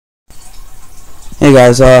Hey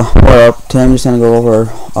guys, what up? Today I'm just gonna go over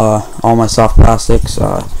all my soft plastics.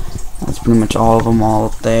 That's pretty much all of them, all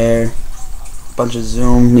up there. Bunch of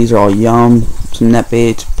zoom. These are all yum. Some net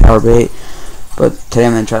baits, power bait. But today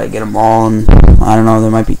I'm gonna try to get them all, and I don't know,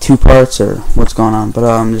 there might be two parts or what's going on. But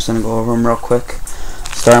I'm just gonna go over them real quick.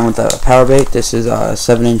 Starting with the power bait. This is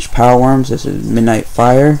 7-inch power worms. This is Midnight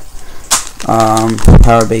Fire.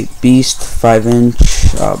 Power bait Beast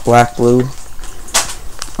 5-inch black blue.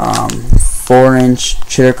 4-inch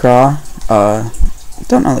chitter craw.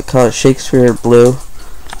 Don't know the color. Shakespeare blue.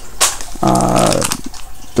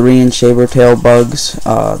 3-inch saber tail bugs.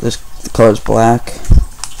 This color is black.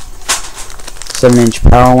 7-inch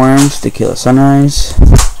power worms. Tequila Sunrise.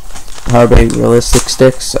 Power bait realistic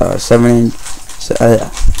sticks. 3-inch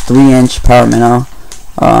power minnow.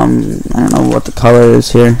 I don't know what the color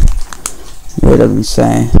is here. It really doesn't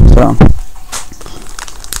say. So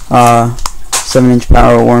 7-inch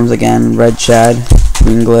power worms again, red shad,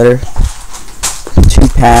 green glitter. 2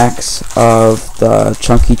 packs of the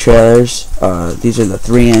chunky trailers. These are the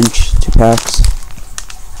 3-inch 2 packs.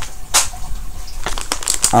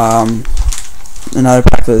 Another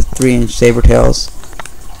pack of 3-inch saber tails.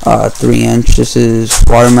 3-inch. This is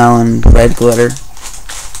watermelon red glitter.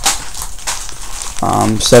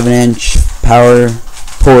 7-inch power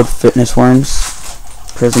pulled fitness worms,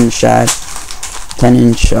 prism shad.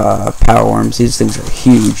 10-inch power worms. These things are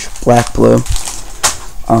huge. Black blue.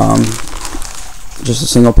 Just a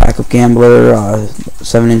single pack of Gambler.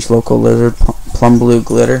 7-inch local lizard. Plum blue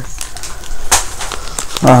glitter.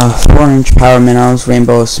 4-inch power minnows.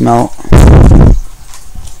 Rainbow smelt.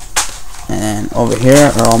 And over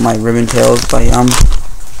here are all my ribbon tails by Yum.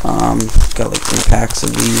 Got like 3 packs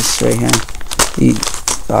of these right here. The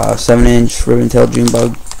 7-inch ribbon tail June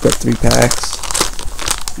bug. Got 3 packs.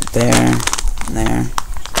 Right there. There.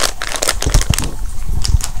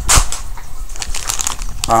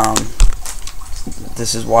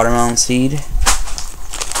 This is watermelon seed,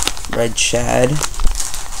 red shad,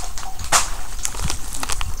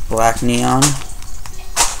 black neon,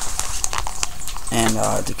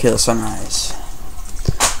 and tequila sunrise.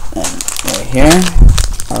 And right here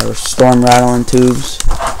are storm rattling tubes.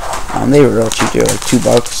 They were real cheap. They were like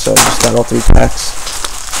 $2, so I just got all 3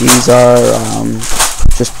 packs. These are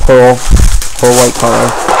just pearl white color,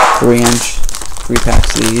 3-inch, 3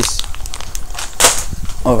 packs of these.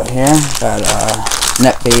 Over here, got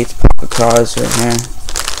net baits, pocket craws right here.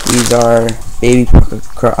 These are baby pocket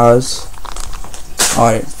craws. Oh,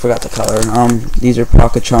 I forgot the color. These are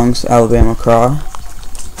pocket chunks, Alabama craw.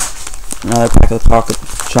 Another pack of pocket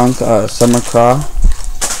chunk, summer craw,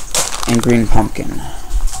 and green pumpkin. And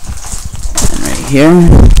right here,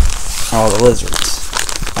 all the lizards.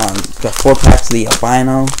 Got 4 packs of the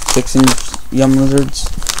albino 6-inch Yum lizards.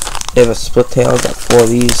 They have a split tail. Got 4 of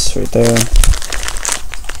these right there.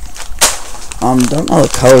 Don't know the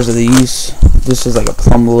colors of these. This is like a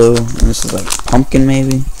plum blue, and this is like pumpkin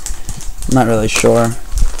maybe. I'm not really sure.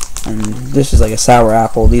 And this is like a sour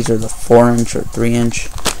apple. These are the 4-inch or 3-inch,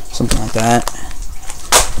 something like that.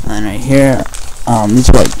 And then right here, these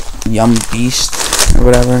are like Yum Beast or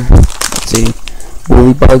whatever. Let's see,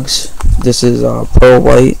 woolly bugs. This is pearl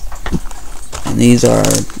white, and these are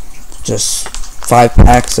just 5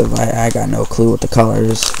 packs of. I got no clue what the color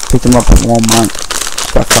is. Picked them up at Walmart.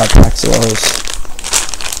 Got 5 packs of those.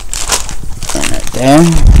 And right there,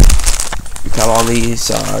 got all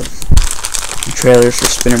these trailers for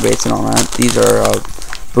spinner baits and all that. These are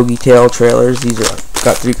boogie tail trailers. These are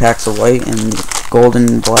got 3 packs of white and golden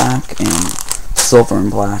and black and silver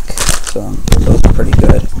and black. So those are pretty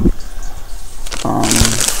good.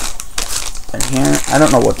 And here, I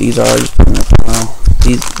don't know what these are. Just putting up now.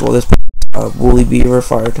 These, well, this woolly beaver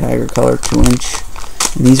fire tiger color 2-inch.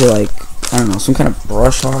 And these are like, I don't know, some kind of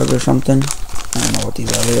brush hog or something. I don't know what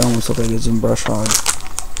these are. They almost look like a Zoom brush hog.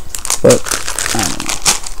 But, I don't know.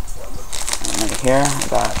 And right here, I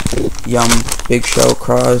got Yum Big Show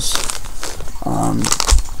craws.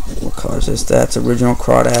 What color is this? That's original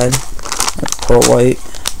crawdad. That's pearl white.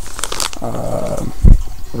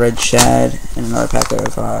 Red shad. And another pack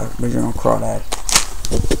of original crawdad.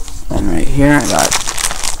 And right here, I got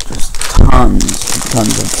just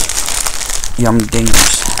tons of Yum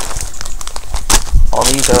dingers. All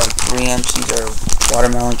these are like 3-inch. These are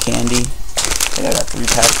watermelon candy. I think I got 3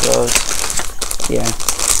 packs of those. Yeah,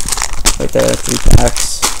 right there, 3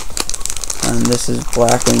 packs. And this is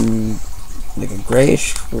black and like a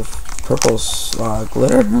grayish with purple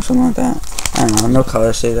glitter or something like that. I don't know. No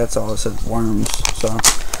color. See, that's all. It says worms. So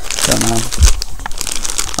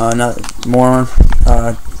don't know. More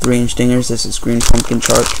 3-inch dingers. This is green pumpkin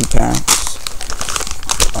chart, 2 packs.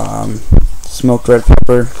 Smoked red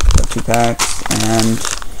pepper, got 2 packs, and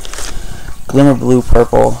Glimmer Blue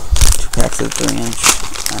Purple, 2 packs of 3-inch,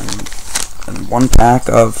 and 1 pack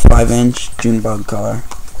of 5-inch Junebug color.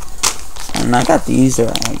 And I got these.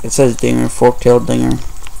 It says Dinger, Fork-tailed Dinger.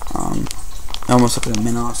 They almost look like a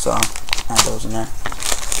minnow, so I add those in there.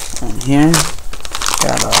 And here,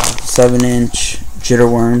 got a 7-inch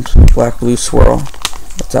Jitterworms Black Blue Swirl.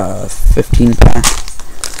 It's a 15 pack.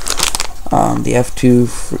 The F2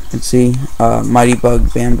 frequency, Mighty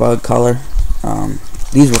Bug Band Bug color.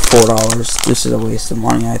 These were $4. This is a waste of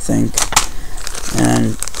money, I think.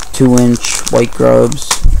 And 2-inch white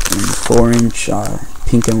grubs and 4-inch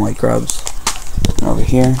pink and white grubs. And over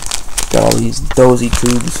here, got all these dozy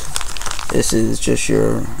tubes. This is just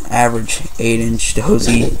your average 8-inch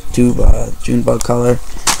dozy tube, Junebug color.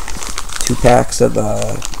 2 packs of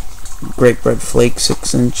Grape Red Flake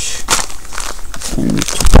 6-inch, and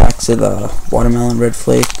 2 packs of the Watermelon Red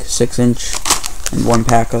Flake 6-inch, and 1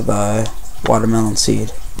 pack of the Watermelon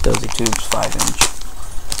Seed dozy tubes 5-inch.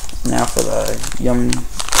 Now for the Yum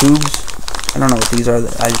tubes. I don't know what these are.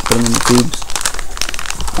 I just put them in the tubes.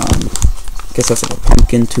 I guess that's like a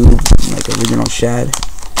pumpkin tube, like original shad.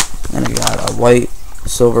 Then I got a white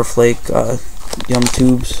Silver Flake Yum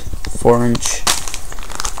tubes, 4-inch.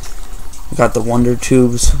 I got the Wonder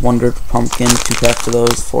tubes, Wonder Pumpkin, 2 packs of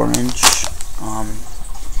those, 4-inch. I'm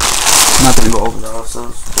not going to go over those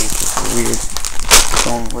pages are weird.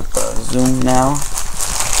 Going with the zoom now.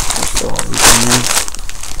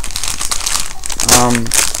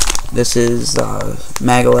 This is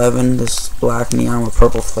Mag 11, this black neon with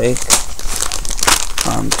purple flake.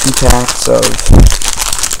 2 packs of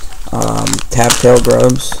Tab-tail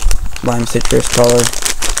grubs, lime citrus color.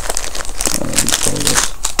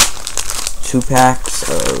 2 packs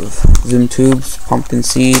of Zoom tubes, pumpkin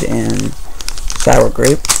seed, and sour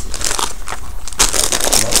grape.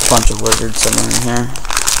 Got a bunch of lizards somewhere in here.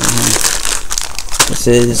 This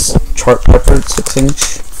is chart peppered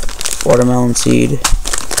 6-inch, watermelon seed,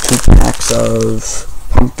 2 packs of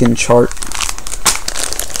pumpkin chart,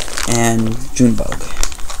 and Junebug.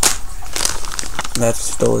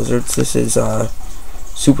 That's the lizards. This is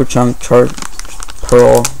super chunk chart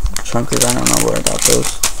pearl chunkers. I don't know where I got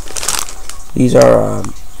those. These are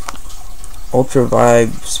Ultra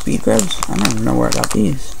Vibe Speed Grubs. I don't even know where I got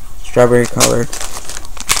these. Strawberry colored.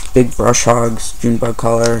 Big Brush Hogs, Junebug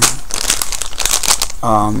color.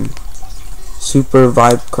 Super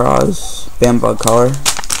Vibe Craws, Bambug color.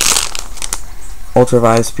 Ultra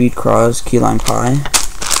Vibe Speed Craws, Key Lime Pie.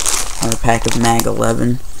 Another pack of Mag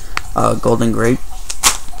 11, Golden Grape.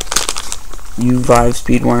 U-Vibe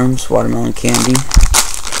Speedworms, Watermelon Candy.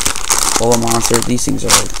 Bola Monster. These things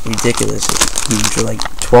are ridiculous huge. They're like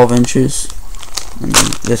 12 inches. And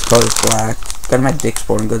then this color is black. Got them at Dick's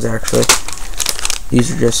Sporting Goods actually.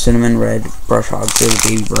 These are just cinnamon red brush hogs. They're the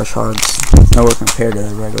baby brush hogs. Nowhere compared to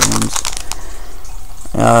the regular ones.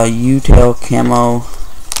 U-Tail Camo.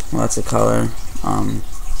 Well, that's the color.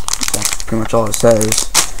 That's pretty much all it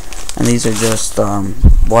says. And these are just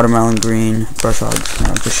watermelon green brush hogs.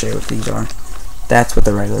 I'll just show you what these are. That's what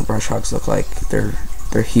the regular brush hogs look like. They're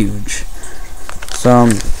huge. So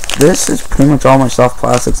this is pretty much all my soft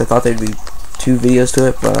plastics. I thought there'd be 2 videos to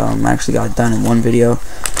it, but I actually got it done in 1 video.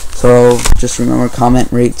 So just remember,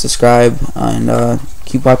 comment, rate, subscribe, and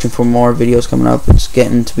keep watching for more videos coming up. It's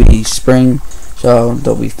getting to be spring, so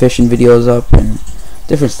there'll be fishing videos up and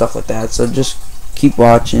different stuff like that. So just keep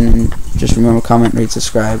watching, and just remember, comment, rate,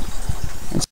 subscribe.